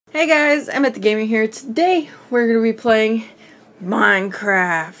Hey guys, Emmett the Gamer here. Today we're going to be playing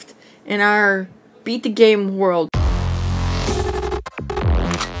Minecraft in our Beat the Game world.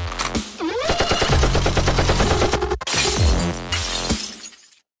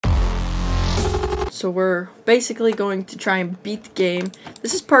 So we're basically going to try and beat the game.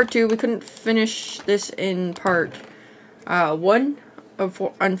 This is part 2. We couldn't finish this in part 1,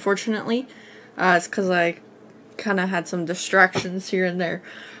 unfortunately. It's because I kind of had some distractions here and there.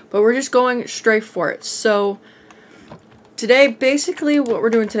 But we're just going straight for it. So today, basically what we're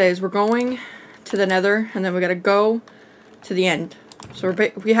doing today is we're going to the Nether, and then we gotta go to the end. So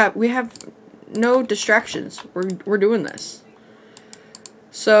we have no distractions. We're doing this.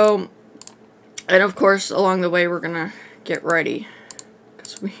 So, and of course along the way we're gonna get ready,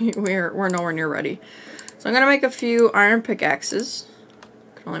 because we're nowhere near ready. So I'm gonna make a few iron pickaxes.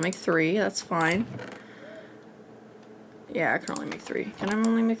 I can only make 3. That's fine. Yeah, I can only make 3. Can I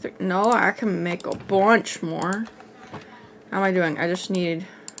only make 3? No, I can make a bunch more. How am I doing? I just need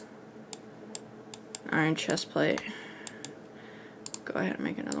iron chest plate. Go ahead and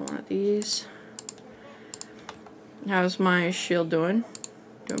make another one of these. How's my shield doing?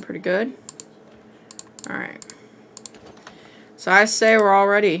 Doing pretty good. Alright. So I say we're all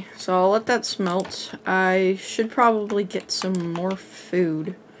ready. So I'll let that smelt. I should probably get some more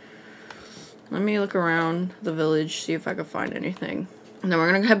food. Let me look around the village, see if I can find anything. And then we're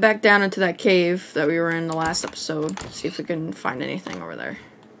going to head back down into that cave that we were in the last episode. See if we can find anything over there.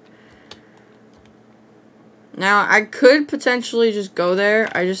 Now, I could potentially just go there.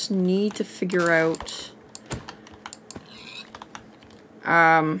 I just need to figure out...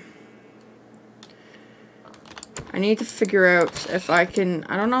 I need to figure out if I can...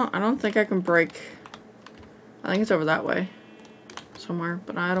 I don't know. I don't think I can break... I think it's over that way. Somewhere,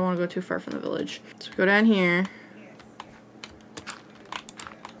 but I don't want to go too far from the village. So go down here.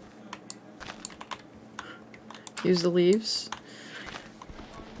 Use the leaves.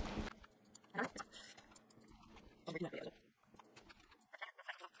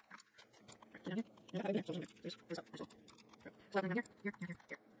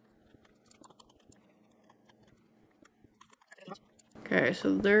 Okay,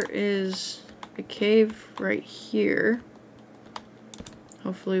 so there is a cave right here.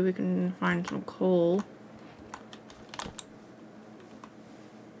 Hopefully we can find some coal.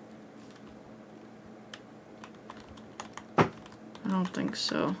 I don't think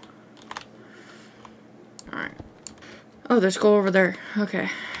so. Alright. Oh, there's coal over there. Okay.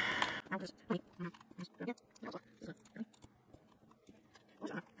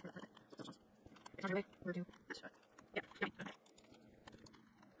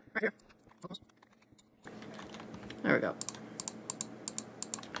 There we go.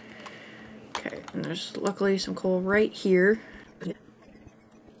 Okay, and there's luckily some coal right here.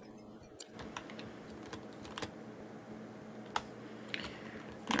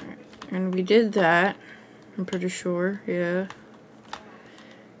 Alright, and we did that. I'm pretty sure, yeah.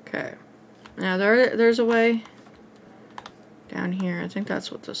 Okay. Now there's a way down here. I think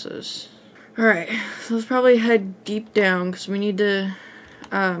that's what this is. Alright, so let's probably head deep down because we need to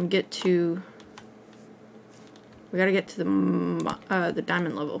get to... We gotta get to the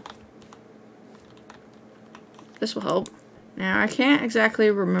diamond level. This will help. Now, I can't exactly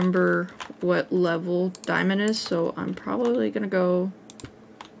remember what level diamond is, so I'm probably gonna go...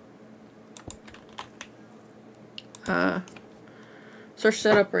 search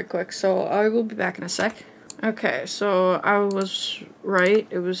that up right quick, so I will be back in a sec. Okay, so I was right.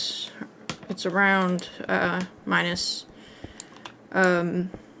 It's around, minus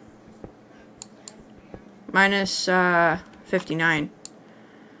 59.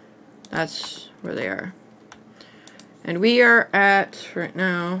 That's where they are. And we are at, right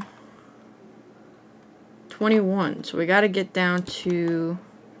now, 21. So we gotta get down to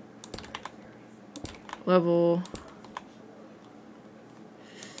level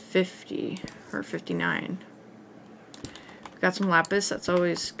 50 or 59. Got some lapis. That's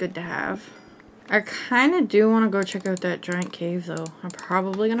always good to have. I kind of do want to go check out that giant cave, though. I'm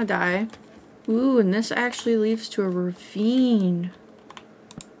probably gonna die. Ooh, and this actually leads to a ravine.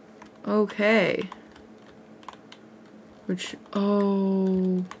 Okay. Which,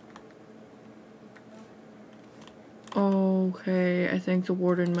 oh. Okay, I think the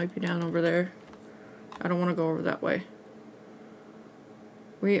warden might be down over there. I don't want to go over that way.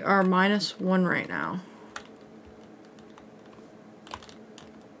 We are -1 right now.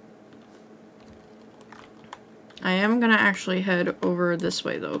 I am gonna actually head over this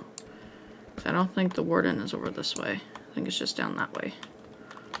way, though. I don't think the warden is over this way. I think it's just down that way.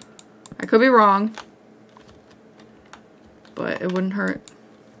 I could be wrong, but it wouldn't hurt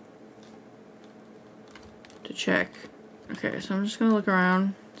to check. Okay, so I'm just gonna look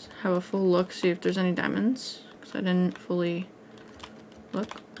around, have a full look, see if there's any diamonds. Because I didn't fully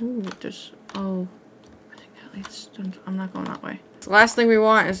look. Ooh, there's... Oh, I think that leads... I'm not going that way. The last thing we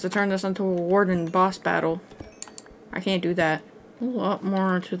want is to turn this into a warden boss battle. I can't do that. A lot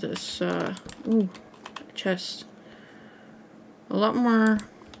more to this, ooh, chest. A lot more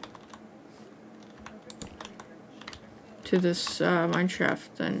to this,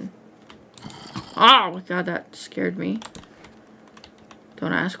 mineshaft than... Oh my god, that scared me.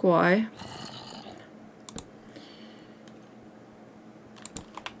 Don't ask why.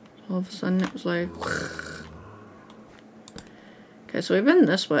 All of a sudden it was like... Okay, so we've been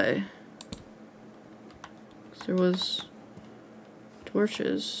this way. There was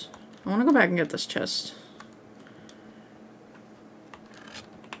torches. I want to go back and get this chest.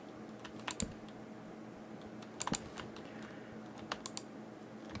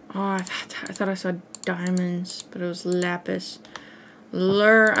 Oh, I thought I saw diamonds, but it was lapis.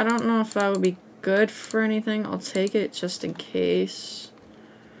 Lure, I don't know if that would be good for anything. I'll take it just in case.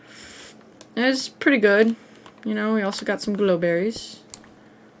 It's pretty good. You know, we also got some glowberries.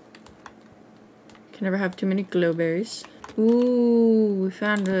 Can never have too many glowberries. Ooh, we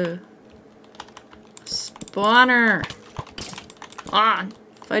found a spawner. Ah,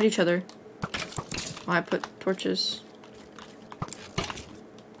 fight each other. Oh, I put torches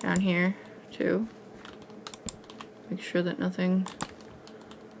down here too. Make sure that nothing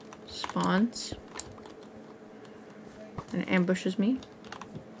spawns and ambushes me.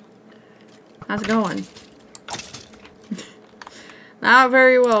 How's it going? Not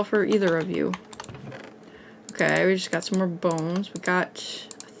very well for either of you. Okay, we just got some more bones. We got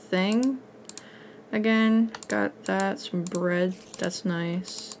a thing again. Got that. Some bread. That's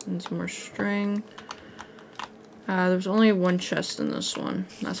nice. And some more string. There's only one chest in this one.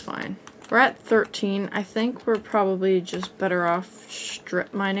 That's fine. We're at 13. I think we're probably just better off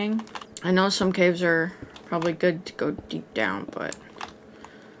strip mining. I know some caves are probably good to go deep down, but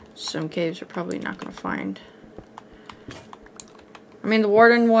some caves are probably not going to find. I mean, the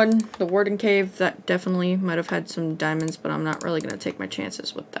warden cave, that definitely might have had some diamonds, but I'm not really going to take my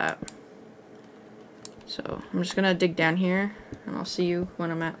chances with that. So, I'm just going to dig down here, and I'll see you when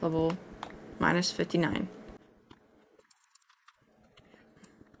I'm at level minus 59.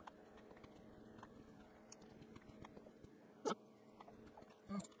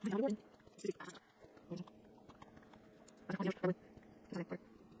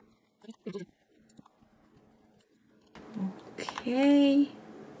 Okay.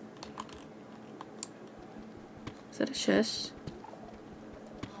 Is that a chest?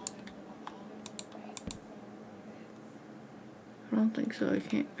 I don't think so.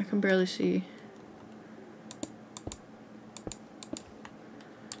 I can barely see.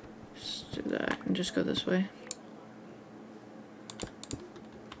 Just do that and just go this way.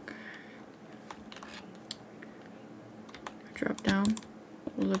 Okay. Drop down.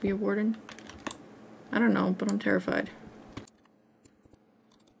 Will there be a warden? I don't know, but I'm terrified.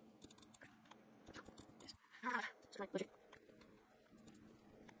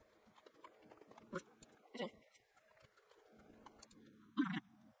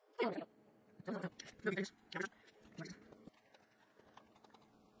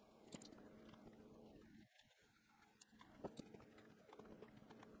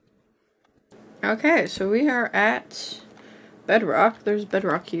 Okay, so we are at bedrock. There's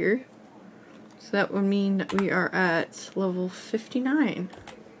bedrock here. So that would mean that we are at level 59.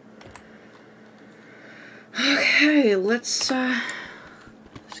 Okay, let's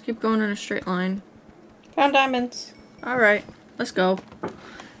keep going in a straight line. Found diamonds. Alright, let's go.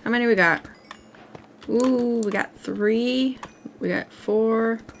 How many we got? Ooh, we got 3. We got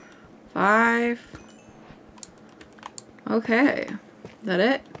 4, 5. Okay. Is that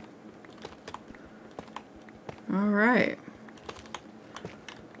it? Alright.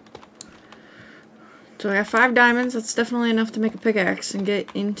 So I got 5 diamonds. That's definitely enough to make a pickaxe and get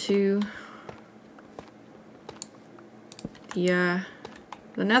into the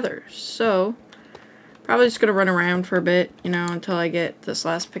nether. So, probably just gonna run around for a bit, you know, until I get this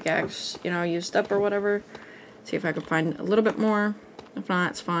last pickaxe, you know, used up or whatever. See if I can find a little bit more. If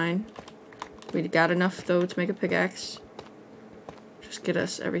not, it's fine. We got enough, though, to make a pickaxe. Just get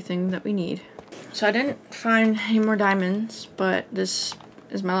us everything that we need. So I didn't find any more diamonds, but this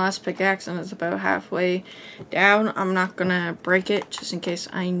is my last pickaxe and it's about halfway down. I'm not gonna break it just in case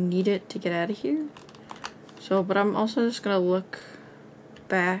I need it to get out of here. So, but I'm also just gonna look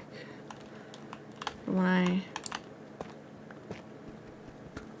back when I,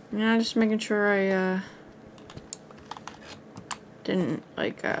 you know, just making sure I didn't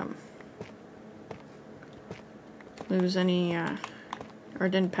like lose any, or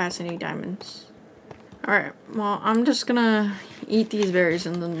didn't pass any diamonds. Alright, well, I'm just gonna eat these berries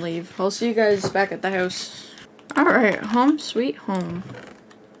and then leave. I'll see you guys back at the house. Alright, home sweet home.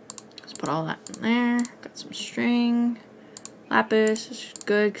 Let's put all that in there. Got some string. Lapis is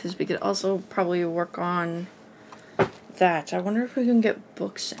good because we could also probably work on that. I wonder if we can get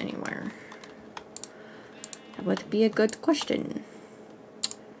books anywhere. That would be a good question.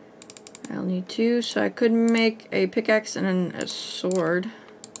 I'll need 2, so I could make a pickaxe and then a sword.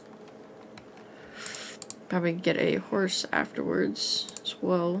 Probably get a horse afterwards as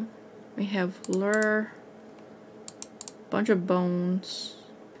well. We have lure, bunch of bones.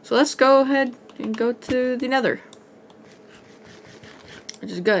 So let's go ahead and go to the nether.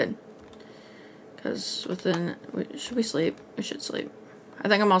 Which is good. Because should we sleep? We should sleep. I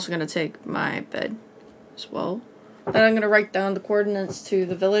think I'm also going to take my bed as well. Then I'm going to write down the coordinates to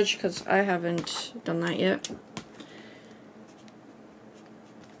the village because I haven't done that yet.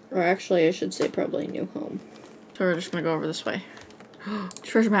 Or actually, I should say probably new home. So we're just going to go over this way.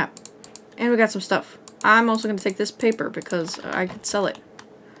 Treasure map. And we got some stuff. I'm also going to take this paper because I could sell it.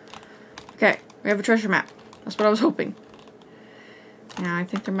 Okay, we have a treasure map. That's what I was hoping. Now, I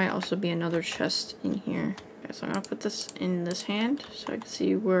think there might also be another chest in here. Okay, so I'm going to put this in this hand so I can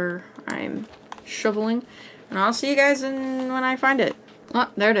see where I'm shoveling. And I'll see you guys when I find it. Oh,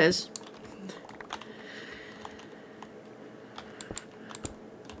 there it is.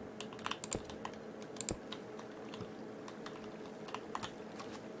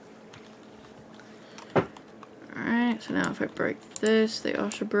 Alright, so now if I break this, they all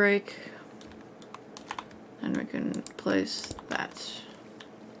should break. And we can place that.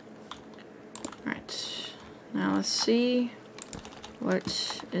 Alright, now let's see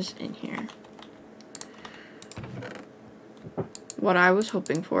what is in here. What I was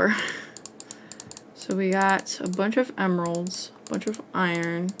hoping for. So we got a bunch of emeralds, a bunch of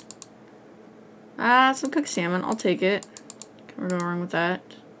iron. Some cooked salmon, I'll take it. Can't go wrong with that.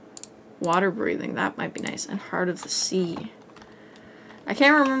 Water breathing, that might be nice. And heart of the sea. I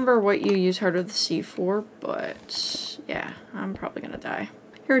can't remember what you use heart of the sea for, but yeah, I'm probably gonna die.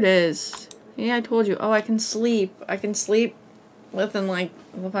 Here it is. Yeah, I told you. Oh, I can sleep. I can sleep within like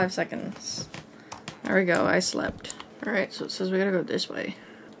 5 seconds. There we go, I slept. Alright, so it says we gotta go this way.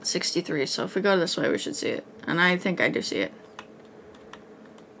 63, so if we go this way, we should see it. And I think I do see it.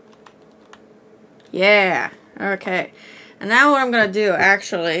 Yeah, okay. And now what I'm gonna do,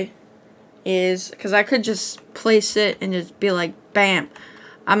 actually, is, because I could just place it and just be like, bam.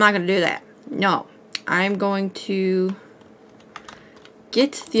 I'm not gonna do that. No. I'm going to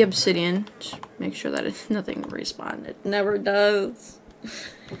get the obsidian. Just make sure that it's nothing respawn. It never does.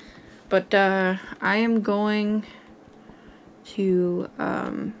 But, I am going to,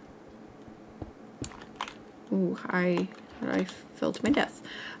 ooh, I fell to my death.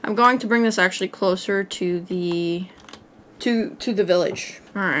 I'm going to bring this actually closer to the, to the village.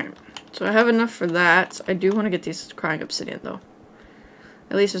 Alright. So I have enough for that. I do want to get these crying obsidian, though.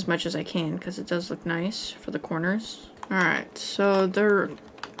 At least as much as I can, because it does look nice for the corners. Alright, so there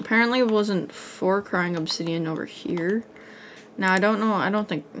apparently wasn't 4 crying obsidian over here. Now, I don't know. I don't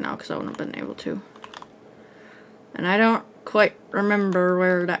think... No, because I wouldn't have been able to. And I don't quite remember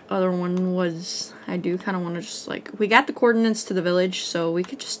where that other one was. I do kind of want to just, like... We got the coordinates to the village, so we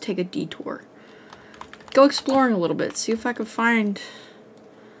could just take a detour. Go exploring a little bit. See if I could find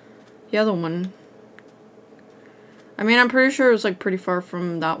the other one. I mean, I'm pretty sure it was, like, pretty far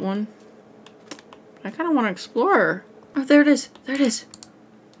from that one. I kind of want to explore. Oh, there it is. There it is.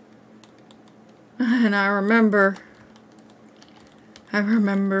 And I remember.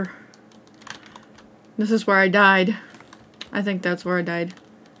 This is where I died. I think that's where I died.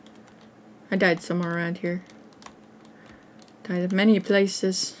 I died somewhere around here. Died at many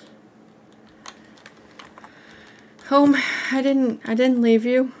places. Home, I didn't leave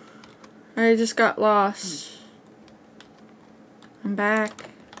you. I just got lost. I'm back.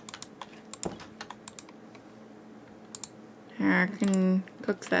 Here, I can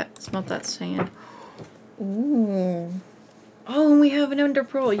cook that, smelt that sand. Ooh. Oh, and we have an ender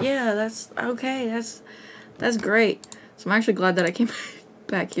pearl. Yeah, that's okay. That's great. So I'm actually glad that I came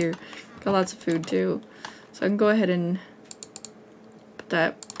back here. Got lots of food too. So I can go ahead and put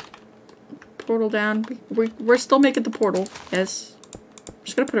that portal down. We're still making the portal. Yes. I'm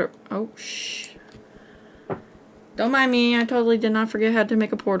just gonna put it. Oh, shh. Don't mind me. I totally did not forget how to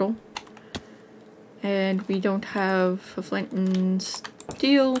make a portal. And we don't have a flint and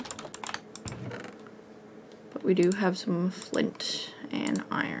steel. But we do have some flint and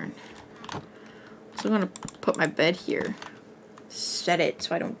iron. So I'm gonna put my bed here. Set it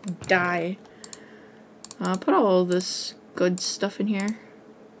so I don't die Put all this good stuff in here.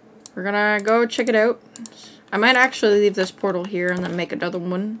 We're gonna go check it out. I might actually leave this portal here and then make another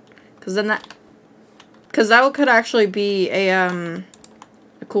one. Because that could actually be a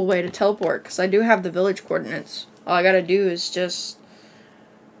cool way to teleport. Because I do have the village coordinates. All I gotta do is just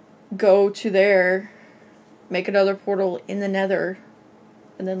go to there, make another portal in the nether,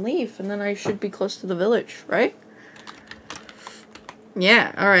 and then leave. And then I should be close to the village, right?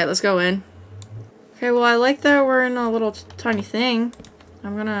 Yeah, alright, let's go in. Okay, well, I like that we're in a little tiny thing.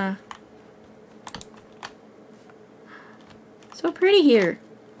 I'm gonna... So pretty here.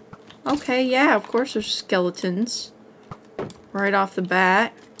 Okay, yeah, of course there's skeletons. Right off the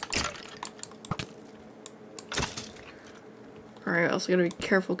bat. Alright, also gotta be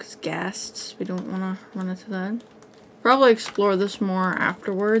careful because ghasts. We don't want to run into that. Probably explore this more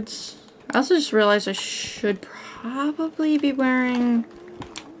afterwards. I also just realized I should probably be wearing...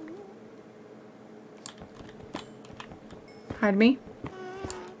 Hide me.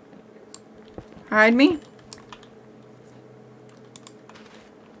 Hide me.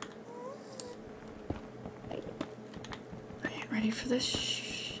 I ain't ready for this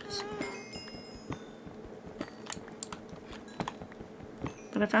shit.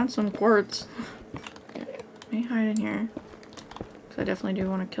 But I found some quartz. Okay, let me hide in here. Because I definitely do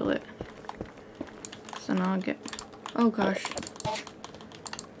want to kill it. So now I'll get... Oh gosh.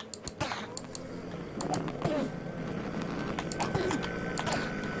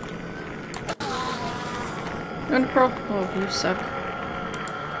 Oh, you suck.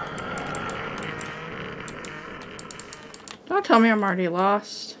 Don't tell me I'm already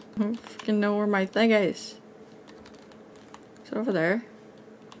lost. I don't freaking know where my thing is. Is it over there?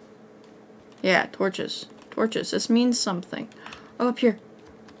 Yeah, torches. Torches. This means something. Oh, up here.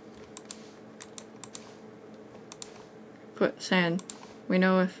 Put sand. We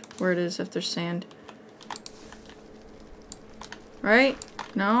know where it is if there's sand. Right?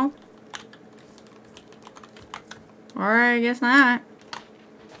 No? Alright, I guess not.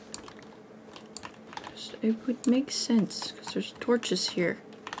 It would make sense, because there's torches here.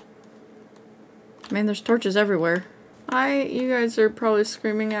 I mean, there's torches everywhere. You guys are probably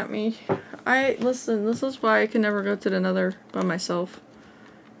screaming at me. Listen, this is why I can never go to the nether by myself.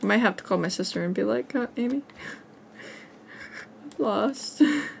 I might have to call my sister and be like, Amy, I'm lost.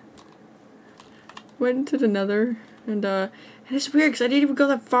 Went to the nether, and it's weird because I didn't even go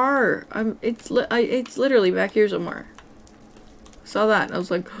that far. It's literally back here somewhere. Saw that and I was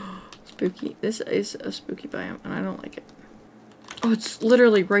like, oh, spooky. This is a spooky biome and I don't like it. Oh, it's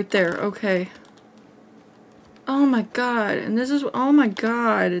literally right there. Okay. Oh my god. And this is, oh my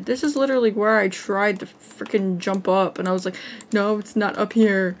god. This is literally where I tried to freaking jump up and I was like, no, it's not up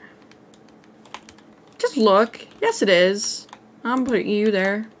here. Just look. Yes, it is. I'm putting you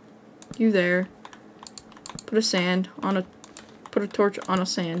there. You there. Put a sand on a... Put a torch on a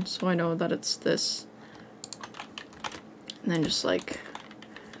sand so I know that it's this. And then just like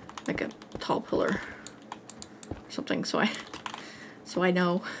a tall pillar or something so I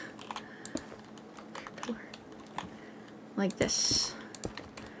know. Pillar. Like this.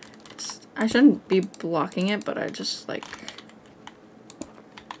 I shouldn't be blocking it, but I just like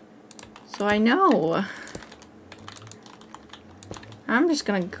so I know. I'm just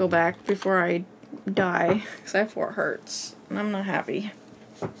gonna go back before I die because I have 4 hearts. And I'm not happy.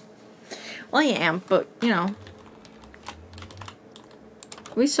 Well, I am, but, you know.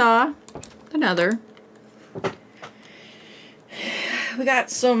 We saw the nether. We got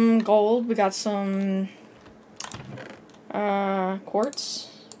some gold. We got some quartz.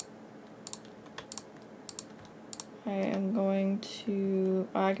 I am going to...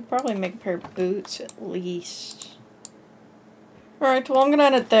 I could probably make a pair of boots at least. Alright, well, I'm gonna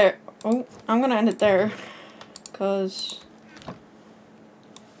end it there. Oh, I'm gonna end it there. Because...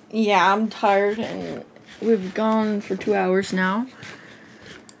 yeah, I'm tired and we've gone for 2 hours now.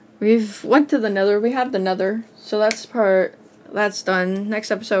 We've went to the nether. We have the nether. So that's done.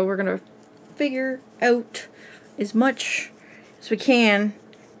 Next episode, we're going to figure out as much as we can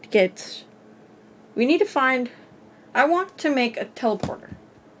to get... We need to find... I want to make a teleporter.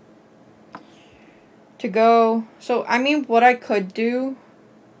 To go... So, I mean, what I could do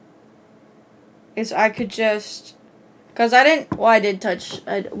is I could just... Because I didn't... Well, I did touch...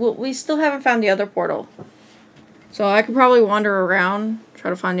 we still haven't found the other portal. So I could probably wander around, try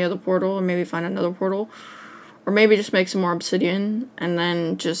to find the other portal, and maybe find another portal. Or maybe just make some more obsidian, and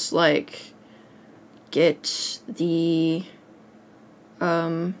then just, like, get the...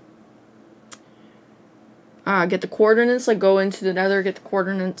 get the coordinates, like, go into the nether, get the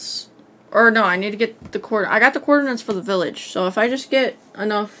coordinates... Or, no, I need to get the I got the coordinates for the village. So if I just get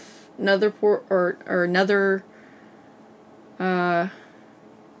enough another port or another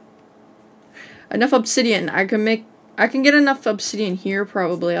enough obsidian. I can get enough obsidian here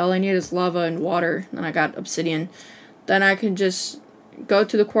probably. All I need is lava and water, and I got obsidian. Then I can just go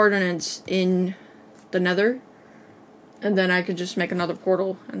to the coordinates in the Nether, and then I could just make another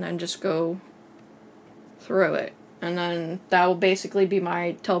portal and then just go through it. And then that will basically be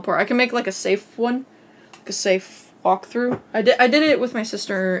my teleport. I can make like a safe one, like a safe walkthrough. I did it with my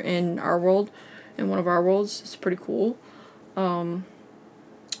sister in our world, in one of our worlds. It's pretty cool.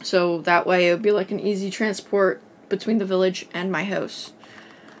 So that way it would be like an easy transport between the village and my house.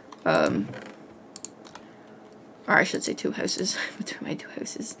 Or I should say 2 houses. Between my 2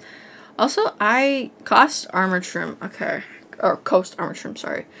 houses. Also, cost armor trim. Okay. Or coast armor trim,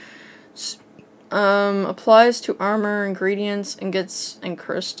 sorry. Applies to armor, ingredients, ingots, and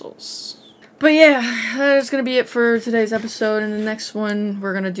crystals. But yeah, that's gonna be it for today's episode. In the next one,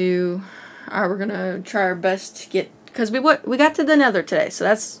 we're gonna do, we're gonna try our best to get, because we got to the Nether today, so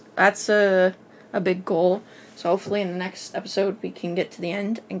that's a big goal. So hopefully in the next episode we can get to the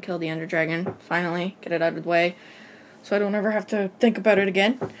end and kill the Ender Dragon. Finally, get it out of the way, so I don't ever have to think about it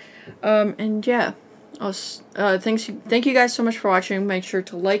again. And yeah, thank you guys so much for watching. Make sure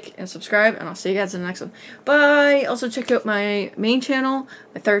to like and subscribe, and I'll see you guys in the next one. Bye. Also check out my main channel,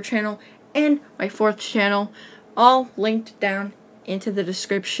 my 3rd channel, and my 4th channel, all linked down into the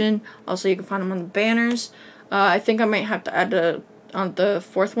description. Also, you can find them on the banners. I think I might have to add on the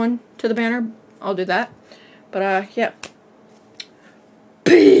 4th one to the banner. I'll do that. But yeah,